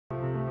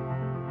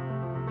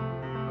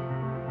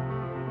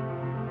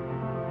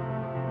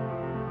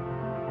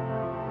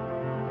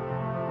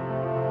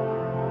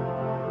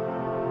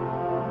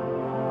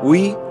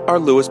We are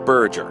Louis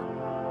Berger,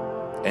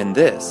 and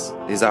this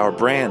is our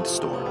brand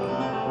story.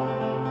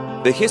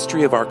 The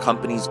history of our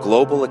company's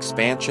global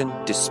expansion,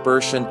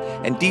 dispersion,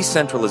 and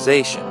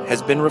decentralization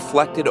has been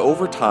reflected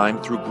over time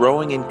through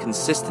growing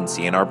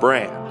inconsistency in our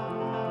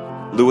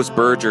brand. Louis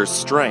Berger's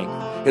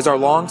strength is our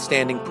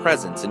long-standing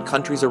presence in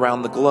countries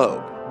around the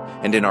globe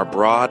and in our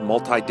broad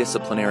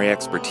multidisciplinary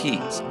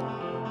expertise.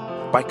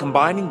 By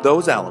combining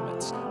those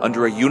elements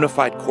under a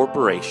unified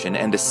corporation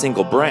and a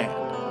single brand,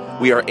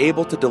 we are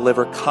able to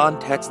deliver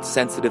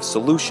context-sensitive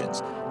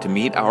solutions to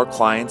meet our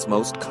clients'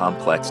 most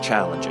complex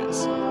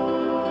challenges.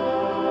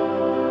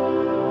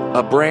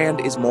 A brand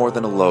is more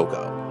than a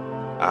logo.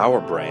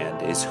 Our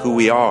brand is who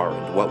we are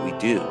and what we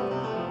do.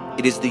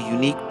 It is the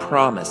unique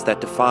promise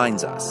that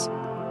defines us,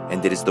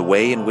 and it is the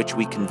way in which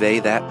we convey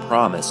that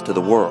promise to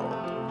the world.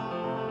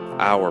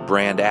 Our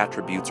brand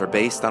attributes are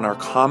based on our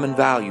common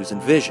values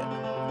and vision.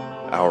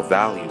 Our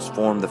values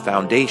form the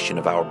foundation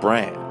of our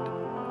brand.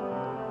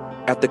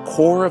 At the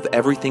core of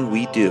everything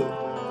we do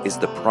is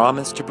the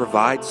promise to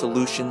provide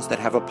solutions that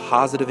have a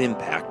positive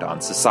impact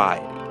on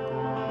society.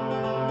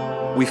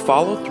 We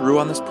follow through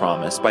on this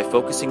promise by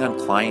focusing on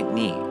client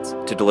needs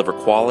to deliver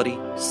quality,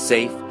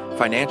 safe,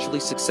 financially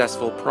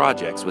successful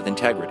projects with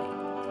integrity.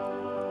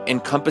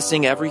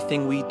 Encompassing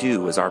everything we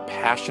do is our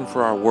passion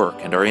for our work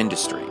and our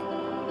industry.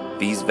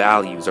 These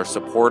values are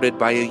supported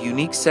by a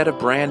unique set of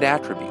brand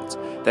attributes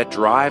that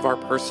drive our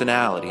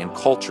personality and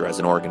culture as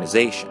an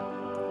organization,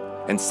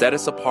 and set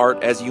us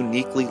apart as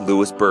uniquely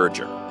Louis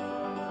Berger.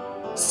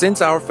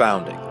 Since our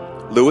founding,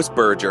 Louis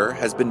Berger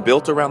has been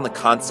built around the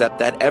concept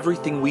that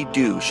everything we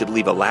do should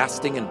leave a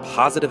lasting and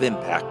positive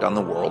impact on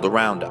the world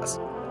around us.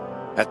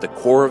 At the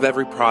core of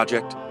every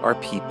project are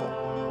people,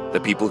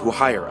 the people who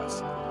hire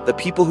us, the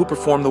people who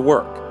perform the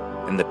work,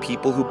 and the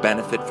people who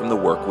benefit from the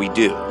work we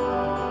do.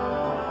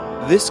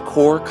 This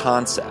core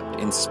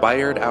concept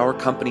inspired our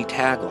company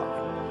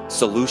tagline,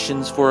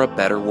 "Solutions for a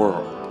Better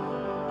World."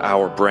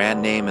 Our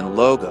brand name and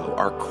logo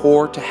are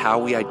core to how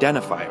we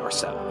identify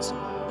ourselves.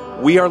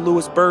 We are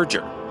Louis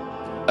Berger,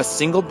 a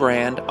single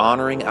brand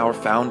honoring our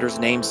founder's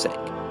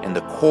namesake and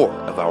the core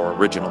of our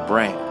original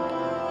brand.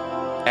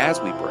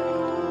 As we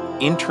brand,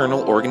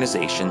 internal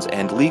organizations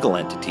and legal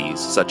entities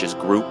such as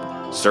group,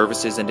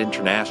 services, and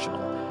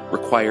international,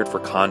 required for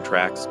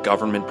contracts,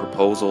 government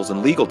proposals,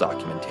 and legal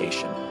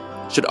documentation,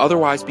 should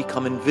otherwise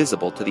become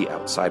invisible to the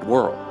outside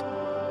world.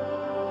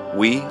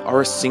 We are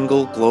a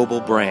single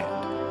global brand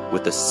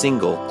with a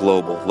single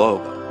global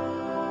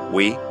logo.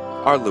 We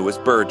are Louis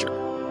Berger.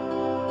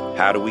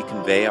 How do we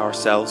convey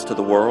ourselves to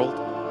the world?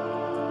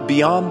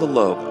 Beyond the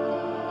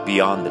logo,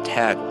 beyond the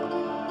tagline,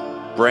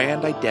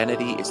 brand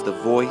identity is the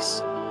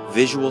voice,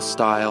 visual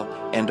style,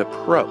 and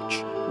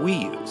approach we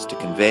use to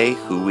convey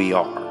who we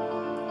are.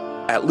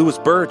 At Louis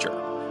Berger,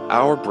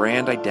 our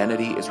brand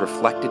identity is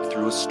reflected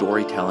through a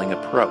storytelling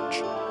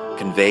approach,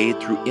 conveyed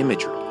through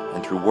imagery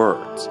and through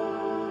words.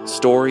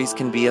 Stories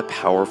can be a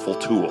powerful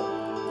tool.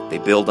 They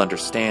build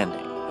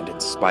understanding and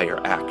inspire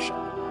action.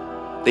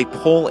 They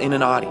pull in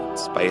an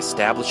audience by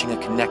establishing a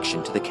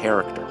connection to the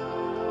character.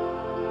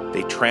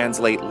 They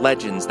translate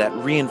legends that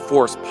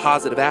reinforce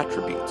positive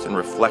attributes and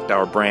reflect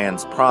our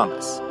brand's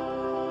promise.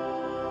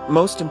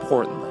 Most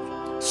importantly,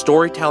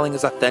 storytelling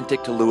is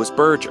authentic to Louis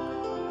Berger,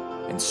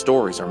 and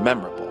stories are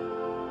memorable.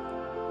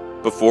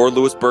 Before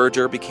Louis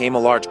Berger became a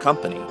large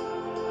company,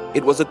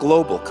 it was a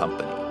global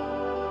company.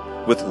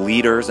 With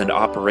leaders and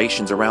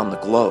operations around the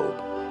globe,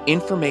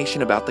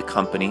 information about the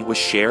company was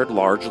shared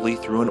largely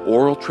through an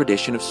oral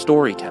tradition of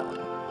storytelling.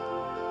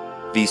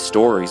 These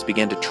stories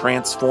began to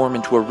transform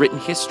into a written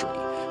history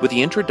with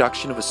the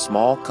introduction of a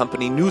small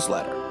company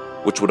newsletter,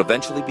 which would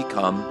eventually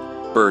become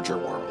Berger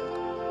World.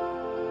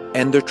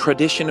 And the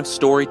tradition of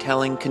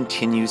storytelling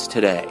continues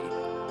today,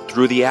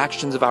 through the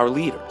actions of our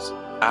leaders,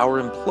 our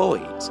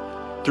employees,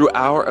 through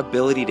our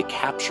ability to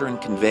capture and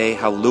convey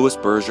how Louis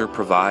Berger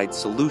provides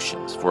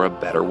solutions for a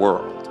better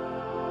world.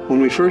 When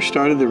we first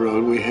started the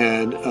road, we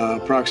had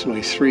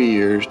approximately 3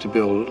 years to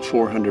build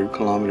 400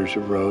 kilometers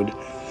of road,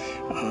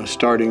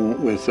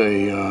 starting with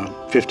a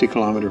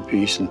 50-kilometer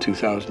piece in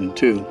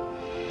 2002.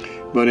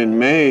 But in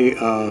May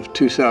of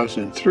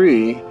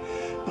 2003,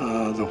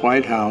 the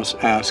White House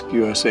asked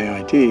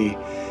USAID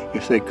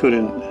if they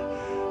couldn't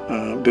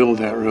build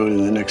that road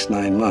in the next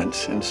 9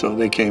 months. And so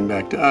they came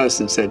back to us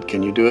and said,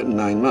 can you do it in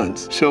 9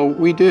 months? So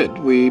we did.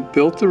 We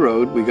built the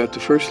road. We got the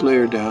first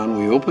layer down.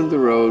 We opened the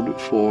road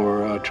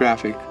for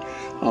traffic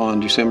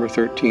on December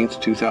 13th,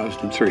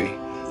 2003.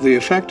 The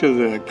effect of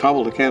the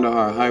Kabul to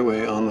Kandahar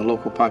highway on the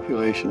local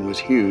population was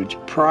huge.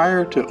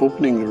 Prior to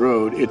opening the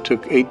road, it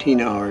took 18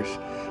 hours,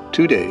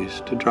 2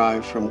 days, to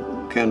drive from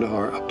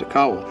Kandahar up to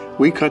Kabul.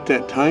 We cut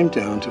that time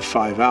down to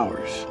 5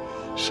 hours.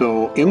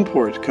 So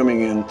imports coming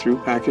in through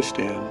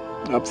Pakistan,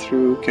 up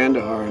through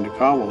Kandahar into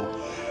Kabul,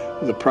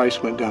 the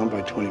price went down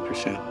by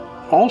 20%.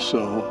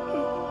 Also,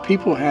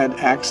 people had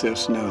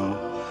access now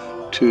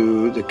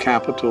to the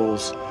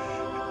capital's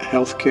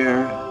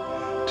healthcare,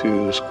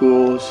 to the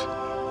schools,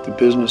 the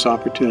business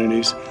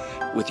opportunities.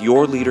 with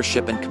your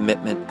leadership and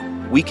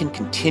commitment, we can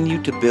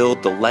continue to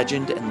build the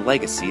legend and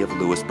legacy of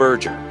Louis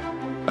Berger,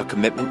 a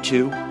commitment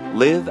to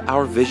live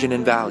our vision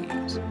and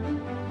values,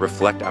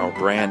 reflect our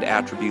brand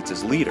attributes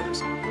as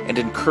leaders, and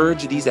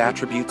encourage these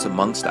attributes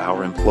amongst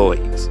our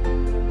employees,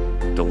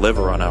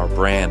 deliver on our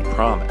brand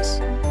promise,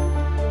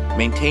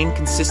 maintain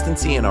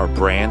consistency in our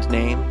brand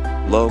name,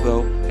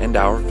 logo, and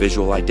our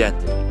visual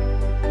identity,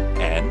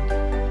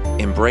 and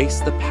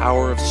embrace the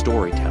power of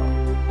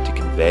storytelling to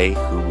convey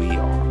who we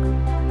are.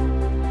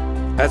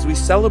 As we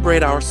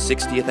celebrate our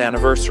 60th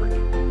anniversary,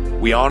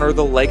 we honor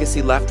the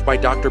legacy left by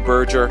Dr.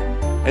 Berger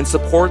and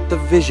support the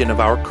vision of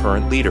our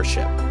current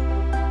leadership.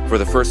 For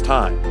the first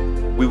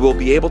time, we will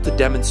be able to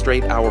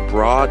demonstrate our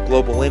broad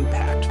global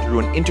impact through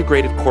an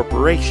integrated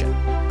corporation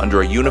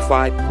under a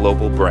unified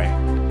global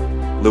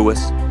brand,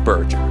 Louis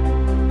Berger.